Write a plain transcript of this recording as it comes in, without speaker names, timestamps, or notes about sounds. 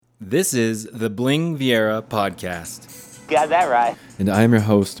This is the Bling Vieira podcast. Got that right. And I'm your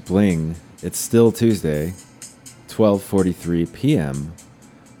host, Bling. It's still Tuesday, 12:43 p.m.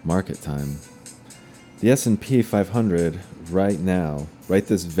 market time. The S&P 500 right now, right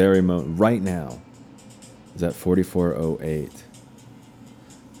this very moment, right now, is at 4408,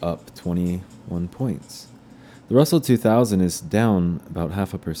 up 21 points. The Russell 2000 is down about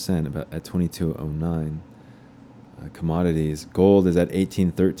 0.5%, about at 2209. Commodities, gold is at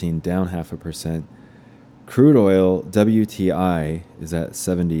 1813, down 0.5%. Crude oil, WTI, is at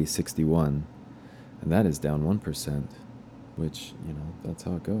 70.61, and that is down 1%, which, that's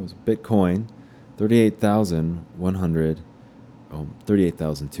how it goes. Bitcoin,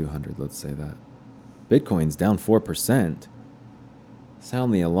 38,200, let's say that. Bitcoin's down 4%.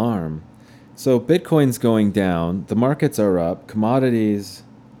 Sound the alarm. So Bitcoin's going down, the markets are up, commodities,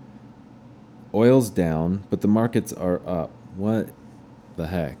 oil's down, but the markets are up. What the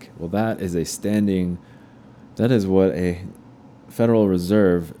heck? Well, that is what a Federal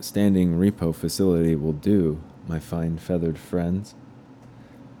Reserve standing repo facility will do, my fine feathered friends.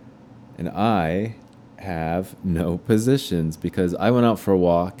 And I have no positions because I went out for a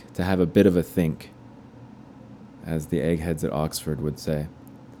walk to have a bit of a think, as the eggheads at Oxford would say.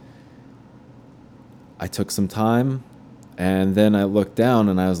 I took some time, and then I looked down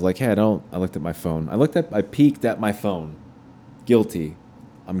and I was like, I looked at my phone. I peeked at my phone. Guilty.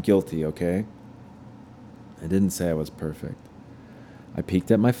 I'm guilty, okay? I didn't say I was perfect. I peeked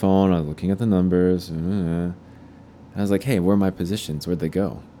at my phone. I was looking at the numbers. And I was like, hey, where are my positions? Where'd they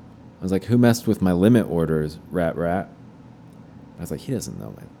go? I was like, who messed with my limit orders, rat? I was like, he doesn't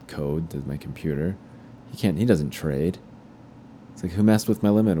know my code to my computer. He doesn't trade. It's like, who messed with my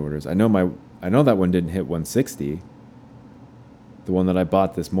limit orders? I know that one didn't hit 160. The one that I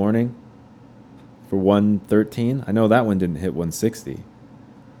bought this morning for 113, I know that one didn't hit 160.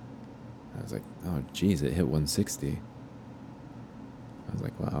 I was like, oh, geez, it hit 160. I was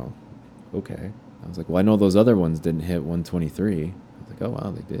like, wow, okay. I was like, well, I know those other ones didn't hit 123. I was like, oh, wow,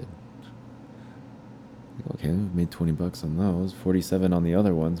 they did. Okay, we made $20 on those, 47 on the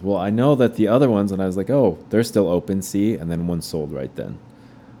other ones. Well, I know that the other ones, and I was like, oh, they're still open, see? And then one sold right then.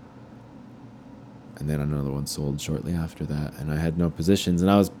 And then another one sold shortly after that, and I had no positions,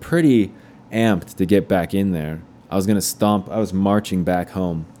 and I was pretty amped to get back in there. I was marching back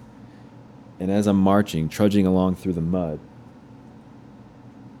home, and as I'm marching, trudging along through the mud,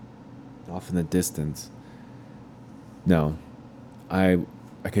 off in the distance, I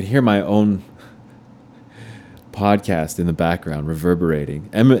could hear my own podcast in the background reverberating,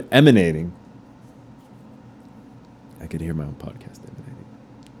 emanating. I could hear my own podcast emanating,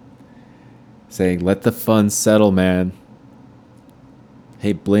 saying, let the fun settle, man.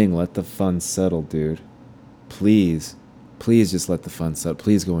 Hey, Bling, let the fun settle, dude. Please just let the fun settle.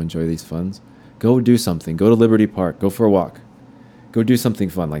 Please go enjoy these funds. Go do something. Go to Liberty Park. Go for a walk. Go do something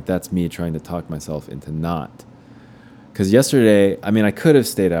fun. Like, that's me trying to talk myself into not. Because yesterday, I could have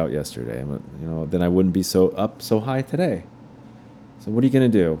stayed out yesterday, but, then I wouldn't be so high today. So what are you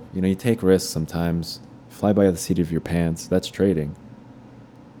going to do? You take risks sometimes. Fly by the seat of your pants. That's trading.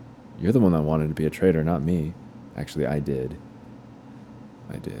 You're the one that wanted to be a trader, not me. Actually, I did.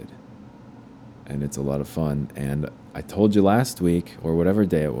 And it's a lot of fun. And I told you last week, or whatever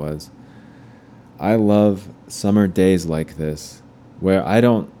day it was, I love summer days like this, where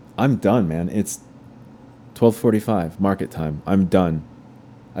I'm done, man. It's 12:45 market time. I'm done.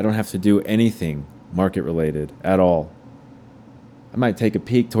 I don't have to do anything market related at all. I might take a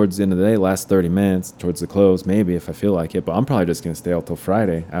peek towards the end of the day, last 30 minutes, towards the close, maybe if I feel like it, but I'm probably just going to stay out till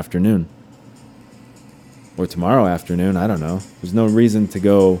Friday afternoon. Or tomorrow afternoon, I don't know. There's no reason to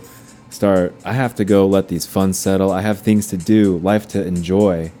go start. I have to go let these funds settle. I have things to do, life to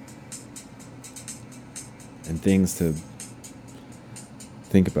enjoy, and things to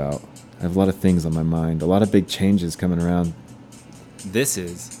think about. I have a lot of things on my mind, a lot of big changes coming around. This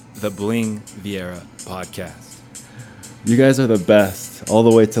is the Bling Vieira podcast. You guys are the best, all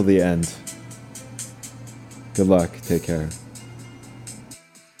the way till the end. Good luck. Take care.